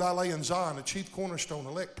 behold, I lay in Zion a chief cornerstone,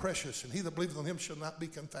 elect, precious, and he that believeth on him shall not be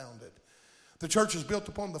confounded. The church is built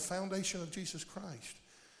upon the foundation of Jesus Christ.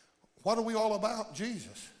 What are we all about?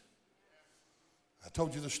 Jesus. I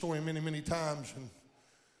told you the story many, many times, and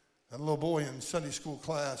a little boy in Sunday school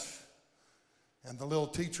class, and the little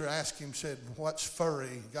teacher asked him, said, what's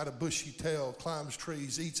furry? Got a bushy tail, climbs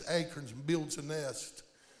trees, eats acorns, and builds a nest.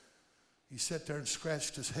 He sat there and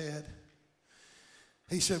scratched his head.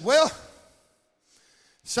 He said, well,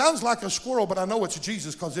 sounds like a squirrel, but I know it's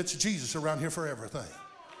Jesus because it's Jesus around here for everything.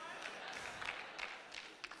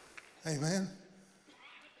 Amen.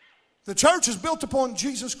 The church is built upon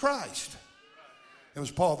Jesus Christ. It was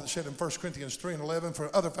Paul that said in 1 Corinthians 3:11,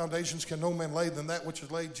 for other foundations can no man lay than that which is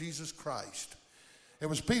laid, Jesus Christ. It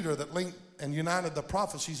was Peter that linked and united the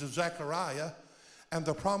prophecies of Zechariah and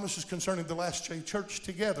the promises concerning the last day church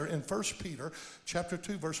together. In 1 Peter chapter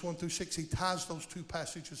 2, verse 1 through 6, he ties those two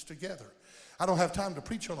passages together. I don't have time to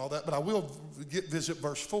preach on all that, but I will visit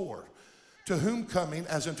verse 4. To whom coming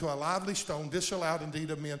as into a lively stone, disallowed indeed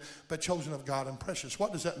of men, but chosen of God and precious.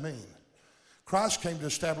 What does that mean? Christ came to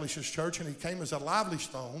establish his church, and he came as a lively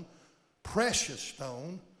stone, precious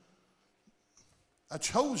stone, a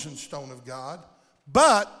chosen stone of God,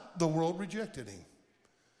 but the world rejected him.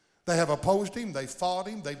 They have opposed him, they fought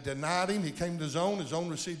him, they denied him. He came to his own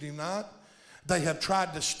received him not. They have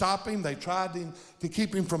tried to stop him. They tried to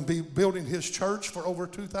keep him from building his church for over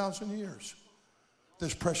 2,000 years.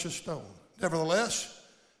 This precious stone. Nevertheless,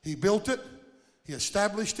 he built it, he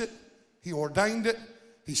established it, he ordained it,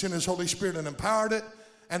 he sent his Holy Spirit and empowered it,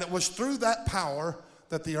 and it was through that power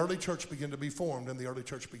that the early church began to be formed and the early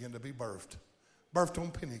church began to be birthed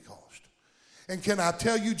on Pentecost. And can I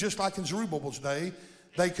tell you, just like in Zerubbabel's day,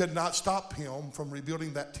 they could not stop him from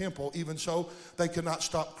rebuilding that temple. Even so, they could not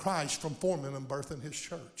stop Christ from forming and birthing his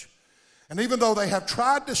church. And even though they have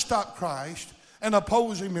tried to stop Christ and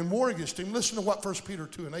oppose him and war against him, listen to what 1 Peter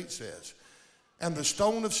 2:8 says. And the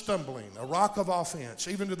stone of stumbling, a rock of offense,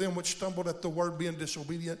 even to them which stumbled at the word being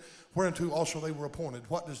disobedient, whereunto also they were appointed.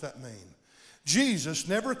 What does that mean? Jesus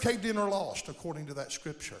never caved in or lost, according to that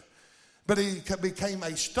scripture. But he became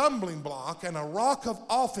a stumbling block and a rock of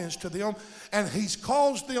offense to them, and he's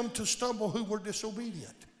caused them to stumble who were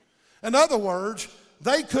disobedient. In other words,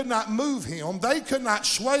 they could not move him. They could not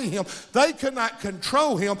sway him. They could not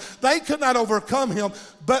control him. They could not overcome him.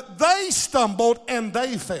 But they stumbled and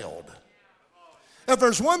they failed. If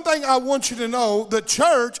there's one thing I want you to know, the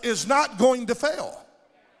church is not going to fail.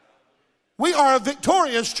 We are a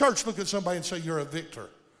victorious church. Look at somebody and say, you're a victor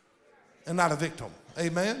and not a victim.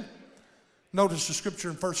 Amen? Notice the scripture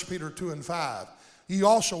in 1 Peter 2:5. Ye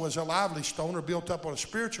also as a lively stone are built up on a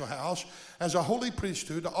spiritual house as a holy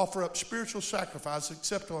priesthood to offer up spiritual sacrifice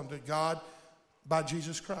acceptable unto God by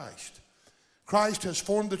Jesus Christ. Christ has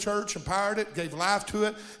formed the church, empowered it, gave life to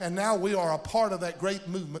it, and now we are a part of that great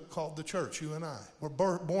movement called the church, you and I. We're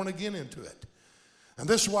born again into it. And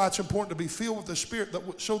this is why it's important to be filled with the Spirit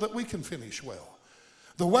so that we can finish well.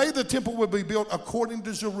 The way the temple will be built according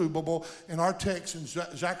to Zerubbabel in our text in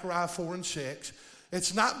Zechariah 4:6,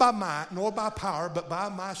 it's not by might nor by power, but by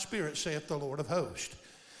my Spirit, saith the Lord of hosts.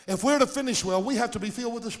 If we're to finish well, we have to be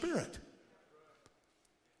filled with the Spirit.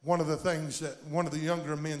 One of the things that one of the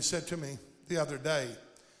younger men said to me the other day,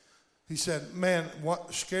 he said, man,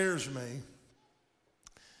 what scares me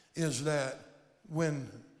is that when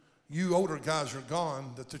you older guys are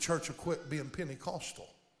gone, that the church will quit being Pentecostal.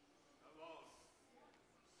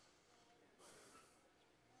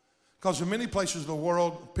 Because in many places of the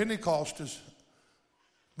world, Pentecost is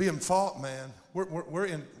being fought, man.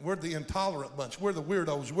 We're the intolerant bunch. We're the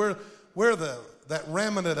weirdos. We're that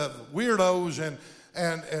remnant of weirdos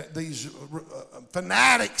and these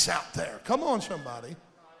fanatics out there. Come on, somebody.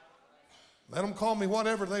 Let them call me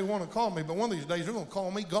whatever they want to call me, but one of these days they're going to call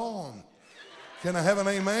me gone. Can I have an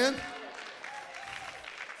amen?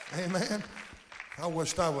 Amen. I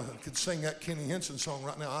wished I could sing that Kenny Henson song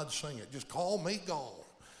right now. I'd sing it. Just call me gone.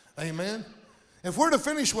 Amen. If we're to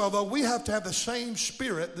finish well, though, we have to have the same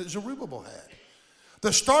spirit that Zerubbabel had.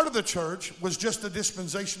 The start of the church was just a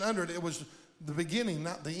dispensation under it. It was the beginning,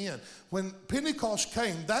 not the end. When Pentecost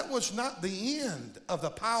came, that was not the end of the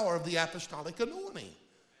power of the apostolic anointing.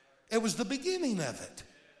 It was the beginning of it.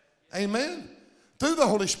 Amen. Through the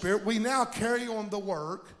Holy Spirit, we now carry on the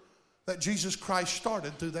work that Jesus Christ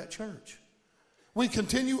started through that church. We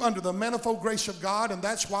continue under the manifold grace of God, and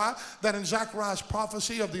that's why that in Zechariah's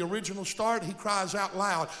prophecy of the original start, he cries out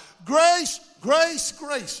loud, grace, grace,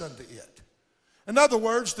 grace unto it. In other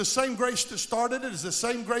words, the same grace that started it is the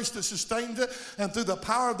same grace that sustains it, and through the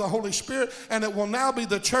power of the Holy Spirit, and it will now be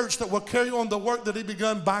the church that will carry on the work that he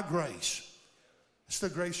begun by grace. It's the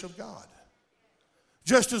grace of God.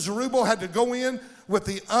 Just as Zerubbabel had to go in with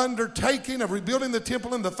the undertaking of rebuilding the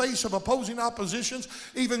temple in the face of opposing oppositions,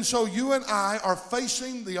 even so you and I are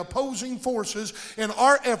facing the opposing forces in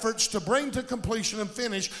our efforts to bring to completion and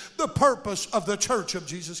finish the purpose of the church of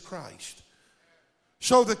Jesus Christ.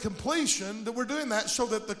 So the completion, that we're doing that so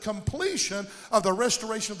that the completion of the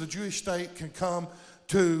restoration of the Jewish state can come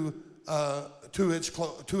to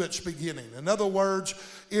its beginning. In other words,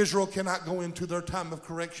 Israel cannot go into their time of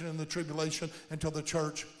correction in the tribulation until the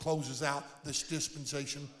church closes out this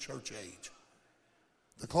dispensation church age.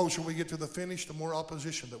 The closer we get to the finish, the more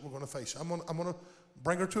opposition that we're going to face. I'm going to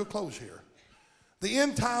bring her to a close here. The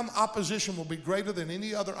end time opposition will be greater than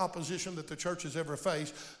any other opposition that the church has ever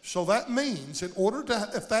faced. So that means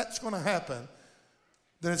if that's going to happen,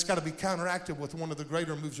 then it's got to be counteracted with one of the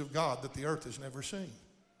greater moves of God that the earth has never seen.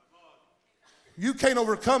 You can't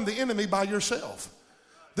overcome the enemy by yourself.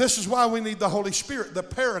 This is why we need the Holy Spirit, the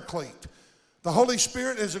Paraclete. The Holy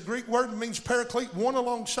Spirit is a Greek word that means paraclete, one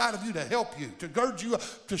alongside of you to help you, to gird you up,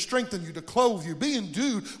 to strengthen you, to clothe you. Be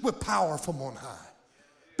endued with power from on high.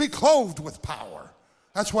 Be clothed with power.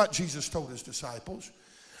 That's what Jesus told his disciples.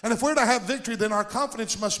 And if we're to have victory, then our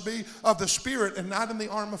confidence must be of the Spirit and not in the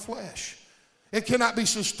arm of flesh. It cannot be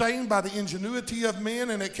sustained by the ingenuity of men,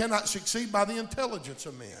 and it cannot succeed by the intelligence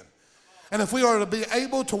of men. And if we are to be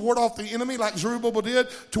able to ward off the enemy like Zerubbabel did,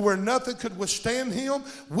 to where nothing could withstand him,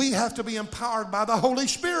 we have to be empowered by the Holy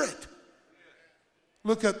Spirit.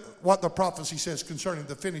 Look at what the prophecy says concerning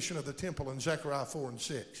the finishing of the temple in Zechariah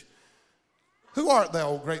 4:6. Who art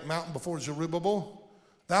thou, O great mountain, before Zerubbabel?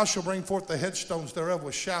 Thou shalt bring forth the headstones thereof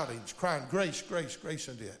with shoutings, crying, grace, grace, grace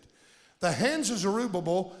unto it. The hands of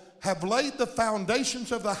Zerubbabel have laid the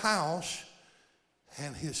foundations of the house,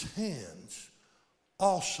 and his hands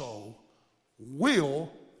also will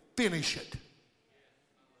finish it.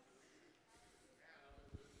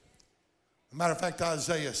 As a matter of fact,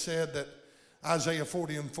 Isaiah said that, Isaiah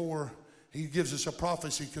 40:4, he gives us a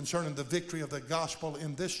prophecy concerning the victory of the gospel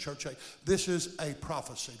in this church age. This is a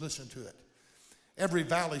prophecy. Listen to it. Every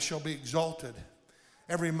valley shall be exalted.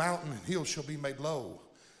 Every mountain and hill shall be made low.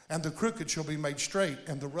 And the crooked shall be made straight.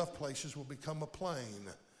 And the rough places will become a plain.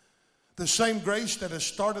 The same grace that has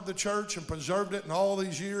started the church and preserved it in all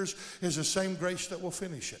these years is the same grace that will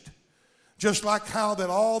finish it. Just like how that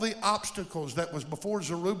all the obstacles that was before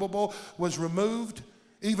Zerubbabel was removed,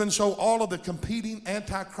 even so all of the competing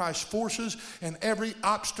antichrist forces and every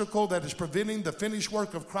obstacle that is preventing the finished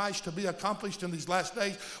work of Christ to be accomplished in these last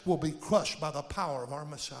days will be crushed by the power of our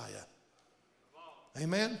Messiah.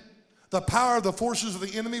 Amen? The power of the forces of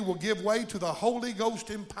the enemy will give way to the Holy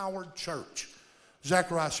Ghost empowered church.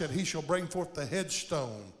 Zechariah said, he shall bring forth the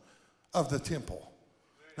headstone of the temple.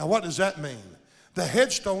 Now what does that mean? The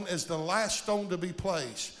headstone is the last stone to be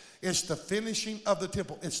placed. It's the finishing of the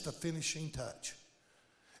temple. It's the finishing touch.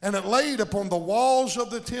 And it laid upon the walls of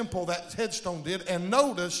the temple, that headstone did. And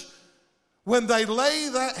notice, when they lay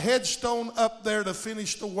that headstone up there to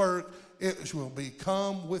finish the work, it will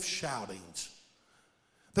become with shoutings.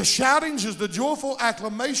 The shoutings is the joyful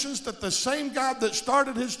acclamations that the same God that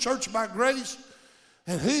started his church by grace,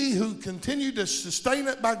 and he who continued to sustain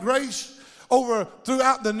it by grace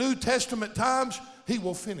throughout the New Testament times, he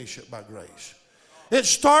will finish it by grace. It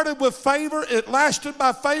started with favor, it lasted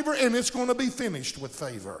by favor, and it's going to be finished with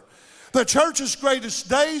favor. The church's greatest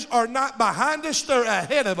days are not behind us, they're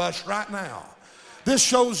ahead of us right now. This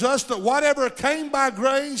shows us that whatever came by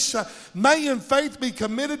grace may in faith be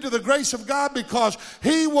committed to the grace of God, because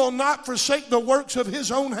he will not forsake the works of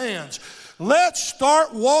his own hands. Let's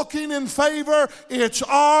start walking in favor. It's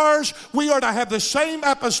ours. We are to have the same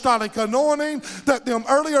apostolic anointing that them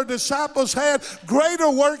earlier disciples had. Greater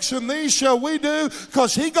works than these shall we do,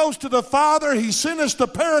 because he goes to the Father. He sent us the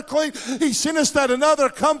Paraclete. He sent us that another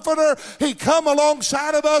comforter. He come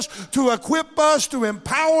alongside of us to equip us, to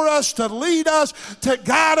empower us, to lead us, to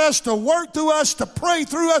guide us, to work through us, to pray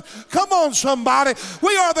through us. Come on, somebody.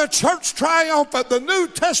 We are the church triumphant, the New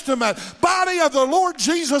Testament body of the Lord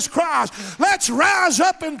Jesus Christ. Let's rise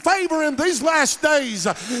up in favor in these last days.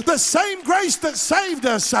 The same grace that saved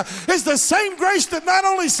us is the same grace that not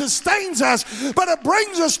only sustains us, but it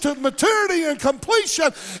brings us to maturity and completion.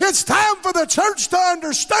 It's time for the church to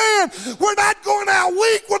understand we're not going out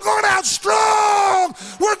weak, we're going out strong.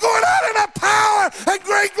 We're going out in a power and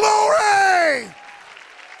great glory.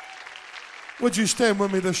 Would you stand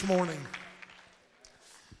with me this morning?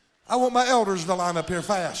 I want my elders to line up here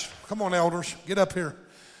fast. Come on, elders, get up here.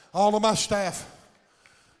 All of my staff.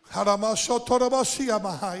 I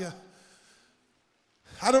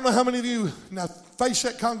don't know how many of you, now face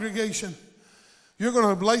that congregation, you're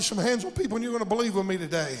going to lay some hands on people and you're going to believe with me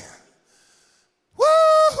today.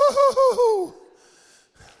 Woo!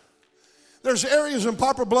 There's areas in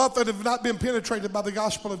Poplar Bluff that have not been penetrated by the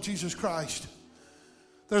gospel of Jesus Christ.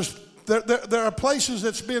 There are places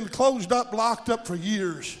that's been closed up, locked up for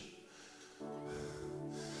years.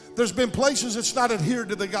 There's been places that's not adhered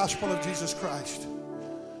to the gospel of Jesus Christ.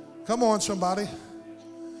 Come on, somebody.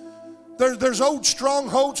 There's old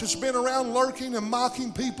strongholds that's been around lurking and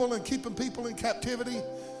mocking people and keeping people in captivity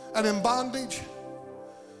and in bondage.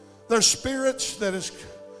 There's spirits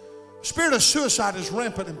spirit of suicide is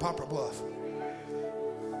rampant in Poplar Bluff.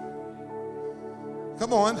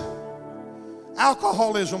 Come on.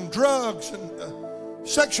 Alcoholism, drugs, and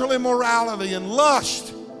sexual immorality and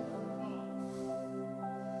lust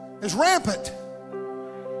is rampant.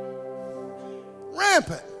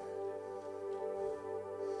 Rampant.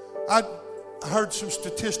 I heard some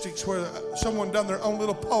statistics where someone done their own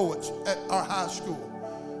little poets at our high school.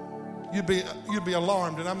 You'd be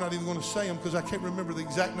alarmed, and I'm not even going to say them because I can't remember the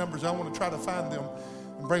exact numbers. I want to try to find them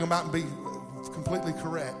and bring them out and be completely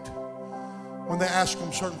correct. When they ask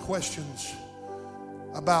them certain questions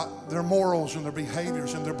about their morals and their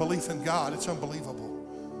behaviors and their belief in God, it's unbelievable.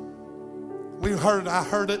 I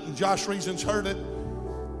heard it, and Josh Reason's heard it.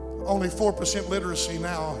 Only 4% literacy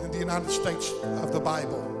now in the United States of the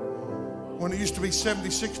Bible. When it used to be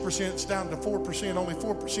 76%, it's down to 4%. Only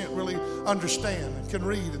 4% really understand and can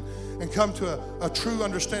read and come to a true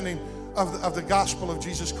understanding of the gospel of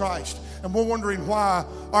Jesus Christ. And we're wondering why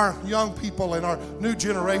our young people and our new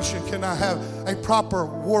generation cannot have a proper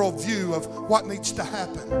worldview of what needs to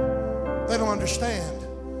happen. They don't understand.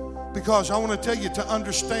 Because I want to tell you, to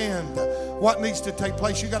understand what needs to take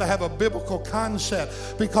place, you got to have a biblical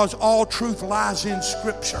concept, because all truth lies in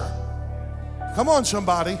Scripture. Come on,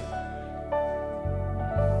 somebody.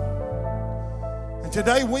 And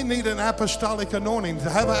today we need an apostolic anointing. To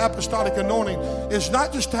have an apostolic anointing is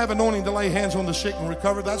not just to have anointing to lay hands on the sick and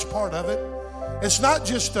recover. That's part of it. It's not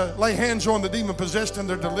just to lay hands on the demon possessed and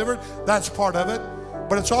they're delivered. That's part of it.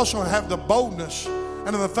 But it's also to have the boldness,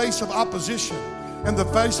 and in the face of opposition, in the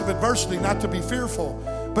face of adversity, not to be fearful,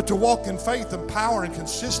 but to walk in faith and power and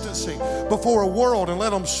consistency before a world, and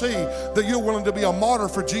let them see that you're willing to be a martyr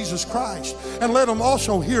for Jesus Christ. And let them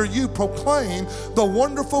also hear you proclaim the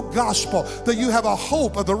wonderful gospel, that you have a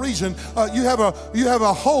hope of the reason, you have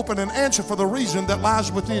a hope and an answer for the reason that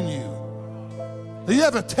lies within you. That you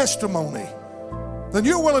have a testimony. Then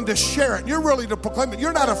you're willing to share it. You're willing to proclaim it.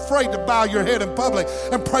 You're not afraid to bow your head in public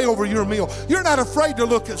and pray over your meal. You're not afraid to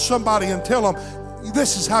look at somebody and tell them,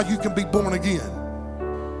 this is how you can be born again.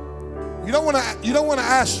 You don't want to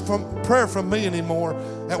ask for prayer from me anymore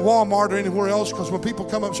at Walmart or anywhere else, because when people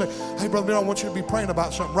come up and say, hey, Brother Bill, I want you to be praying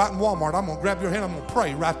about something right in Walmart, I'm going to grab your hand, I'm going to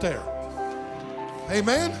pray right there.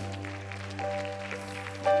 Amen?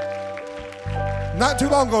 Not too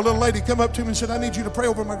long ago, a little lady come up to me and said, I need you to pray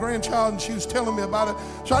over my grandchild, and she was telling me about it.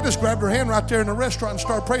 So I just grabbed her hand right there in the restaurant and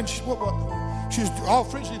started praying. She was all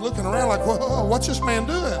frenzied looking around like, whoa, what's this man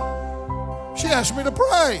doing? She asked me to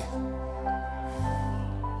pray.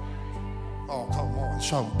 Oh, come on,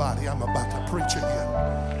 somebody. I'm about to preach again.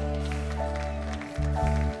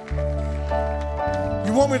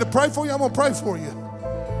 You want me to pray for you? I'm going to pray for you.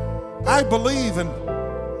 I believe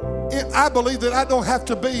that I don't have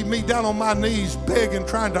to be me down on my knees begging,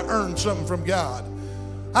 trying to earn something from God.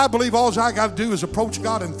 I believe all I got to do is approach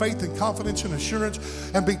God in faith and confidence and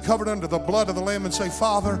assurance and be covered under the blood of the Lamb and say,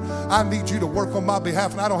 Father, I need you to work on my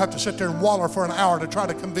behalf, and I don't have to sit there and waller for an hour to try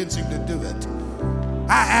to convince him to do it.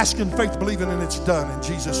 I ask in faith, believing, and it's done in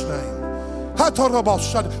Jesus' name.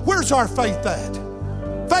 Where's our faith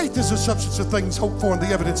at? Faith is the substance of things hoped for and the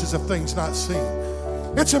evidences of things not seen.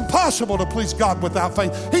 It's impossible to please God without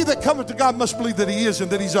faith. He that cometh to God must believe that he is,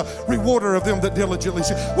 and that he's a rewarder of them that diligently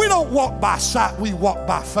seek. We don't walk by sight, we walk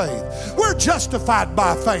by faith. We're justified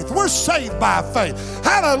by faith. We're saved by faith.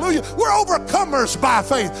 Hallelujah. We're overcomers by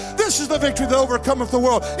faith. This is the victory that overcometh the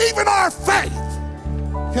world, even our faith.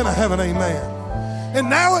 Can I have an amen? And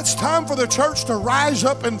now it's time for the church to rise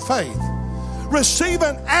up in faith, receive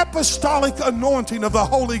an apostolic anointing of the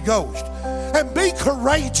Holy Ghost, and be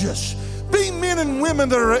courageous. Be men and women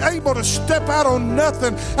that are able to step out on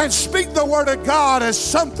nothing and speak the word of God as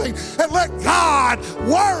something, and let God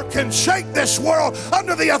work and shake this world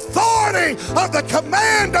under the authority of the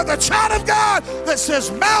command of the child of God that says,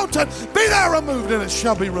 mountain, be thou removed, and it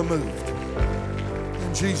shall be removed.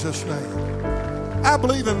 In Jesus' name. I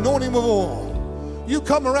believe in anointing with oil. You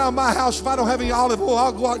come around my house, if I don't have any olive oil,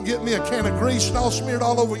 I'll go out and get me a can of grease and I'll smear it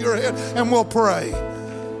all over your head and we'll pray.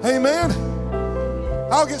 Amen.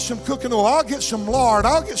 I'll get some cooking oil. I'll get some lard.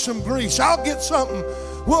 I'll get some grease. I'll get something.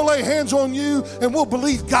 We'll lay hands on you and we'll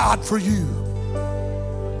believe God for you.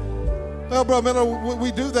 Well, brother, man,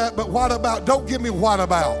 we do that, but what about? Don't give me what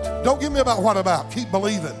about. Don't give me about what about. Keep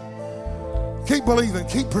believing. Keep believing.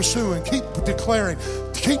 Keep pursuing. Keep declaring.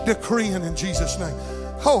 Keep decreeing in Jesus' name.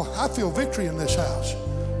 Oh, I feel victory in this house.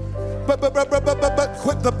 But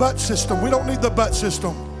quit the but system. We don't need the but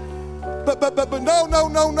system. But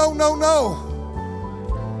no.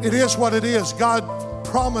 It is what it is. God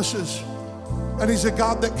promises, and He's a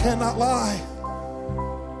God that cannot lie.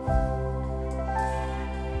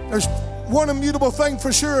 There's one immutable thing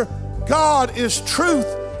for sure. God is truth.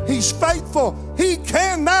 He's faithful. He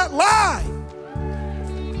cannot lie.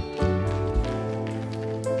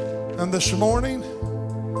 And this morning,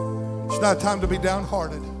 it's not time to be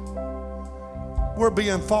downhearted. We're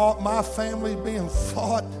being fought. My family being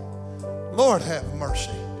fought. Lord have mercy.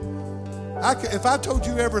 If I told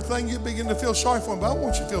you everything, you'd begin to feel sorry for me. But I don't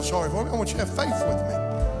want you to feel sorry for me. I want you to have faith with me.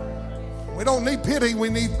 We don't need pity. We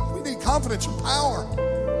need confidence and power.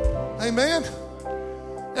 Amen.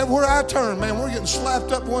 Everywhere I turn, man, we're getting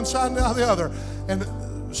slapped up one side and the other. And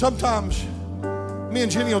sometimes me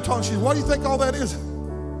and Jenny will talk. She says, "What do you think all that is?"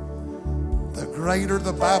 The greater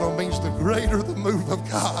the battle means the greater the move of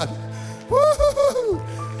God. Woo-hoo-hoo.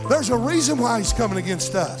 There's a reason why He's coming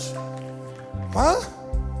against us. Huh?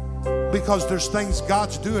 Because there's things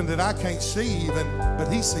God's doing that I can't see even,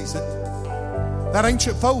 but He sees it. That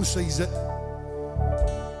ancient foe sees it.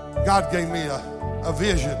 God gave me a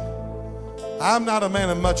vision. I'm not a man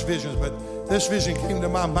of much visions, but this vision came to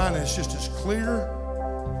my mind and it's just as clear.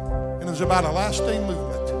 And it was about a last day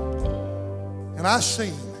movement. And I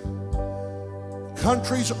seen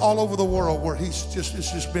countries all over the world where it's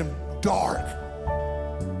just been dark,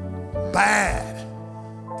 bad.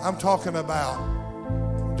 I'm talking about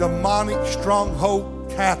demonic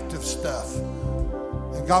stronghold captive stuff.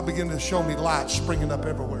 And God began to show me light springing up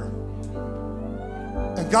everywhere.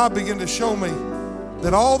 And God began to show me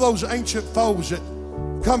that all those ancient foes that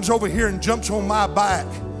comes over here and jumps on my back,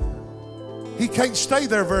 he can't stay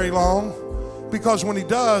there very long, because when he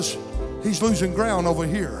does, he's losing ground over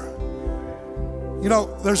here. You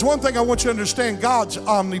know, there's one thing I want you to understand. God's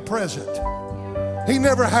omnipresent. He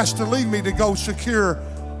never has to leave me to go secure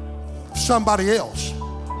somebody else.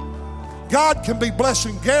 God can be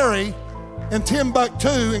blessing Gary and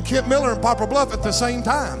Timbuktu and Kent Miller and Poplar Bluff at the same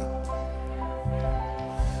time.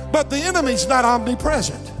 But the enemy's not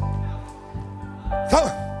omnipresent.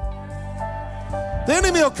 The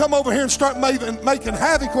enemy will come over here and start making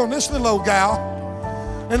havoc on this little old gal.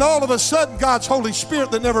 And all of a sudden, God's Holy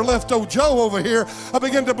Spirit that never left old Joe over here, I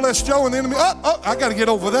begin to bless Joe, and the enemy, I got to get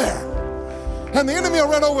over there. And the enemy will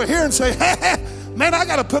run over here and say, hey, man, I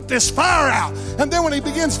got to put this fire out. And then when he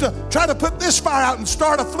begins to try to put this fire out and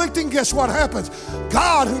start afflicting, guess what happens?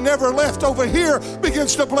 God, who never left over here,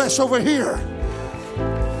 begins to bless over here.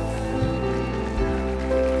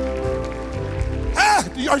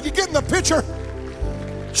 Are you getting the picture?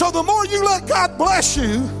 So the more you let God bless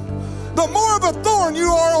you, the more of a thorn you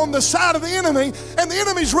are on the side of the enemy, and the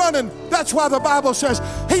enemy's running. That's why the Bible says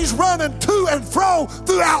he's running to and fro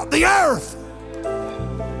throughout the earth.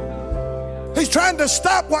 He's trying to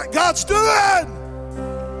stop what God's doing.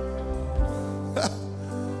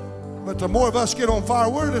 But the more of us get on fire,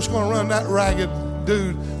 we're just going to run that ragged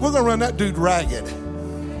dude. We're going to run that dude ragged.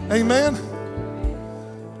 Amen?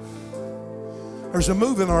 There's a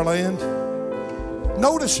move in our land.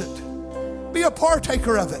 Notice it. Be a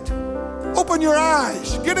partaker of it. Open your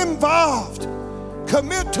eyes. Get involved.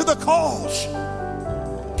 Commit to the cause.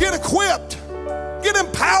 Get equipped. Get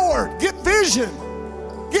empowered. Get vision.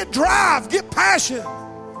 Get drive. Get passion.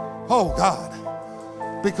 Oh, God.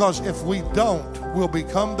 Because if we don't, we'll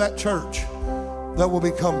become that church that will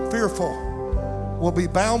become fearful. We'll be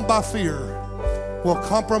bound by fear. We'll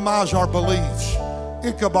compromise our beliefs.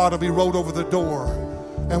 Ichabod will be rolled over the door,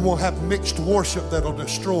 and we'll have mixed worship that'll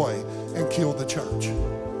destroy and kill the church.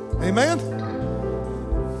 Amen?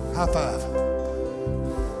 High five.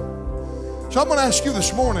 So I'm going to ask you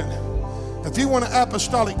this morning, if you want an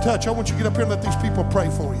apostolic touch, I want you to get up here and let these people pray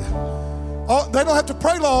for you. They don't have to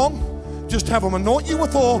pray long. Just have them anoint you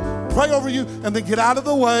with oil, pray over you, and then get out of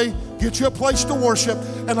the way, get you a place to worship,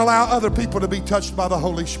 and allow other people to be touched by the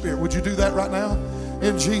Holy Spirit. Would you do that right now?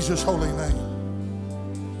 In Jesus' holy name.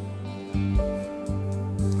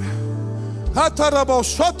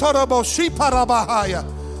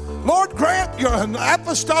 Lord, grant your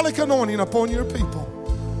apostolic anointing upon your people.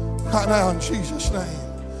 Right now in Jesus' name.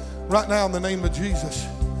 Right now in the name of Jesus.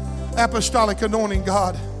 Apostolic anointing,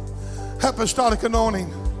 God. Apostolic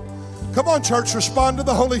anointing. Come on, church, respond to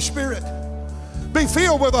the Holy Spirit. Be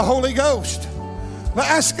filled with the Holy Ghost. Now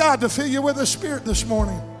ask God to fill you with the Spirit this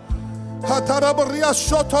morning.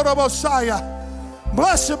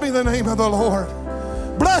 Blessed be the name of the Lord.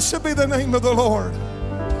 Blessed be the name of the Lord.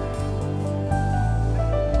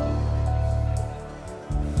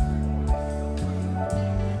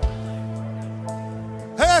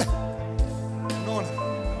 Hey,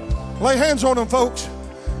 lay hands on them, folks.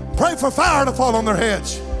 Pray for fire to fall on their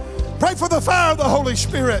heads. Pray for the fire of the Holy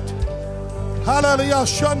Spirit.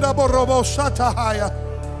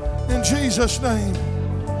 In Jesus' name.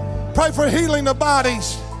 Pray for healing of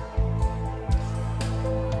bodies.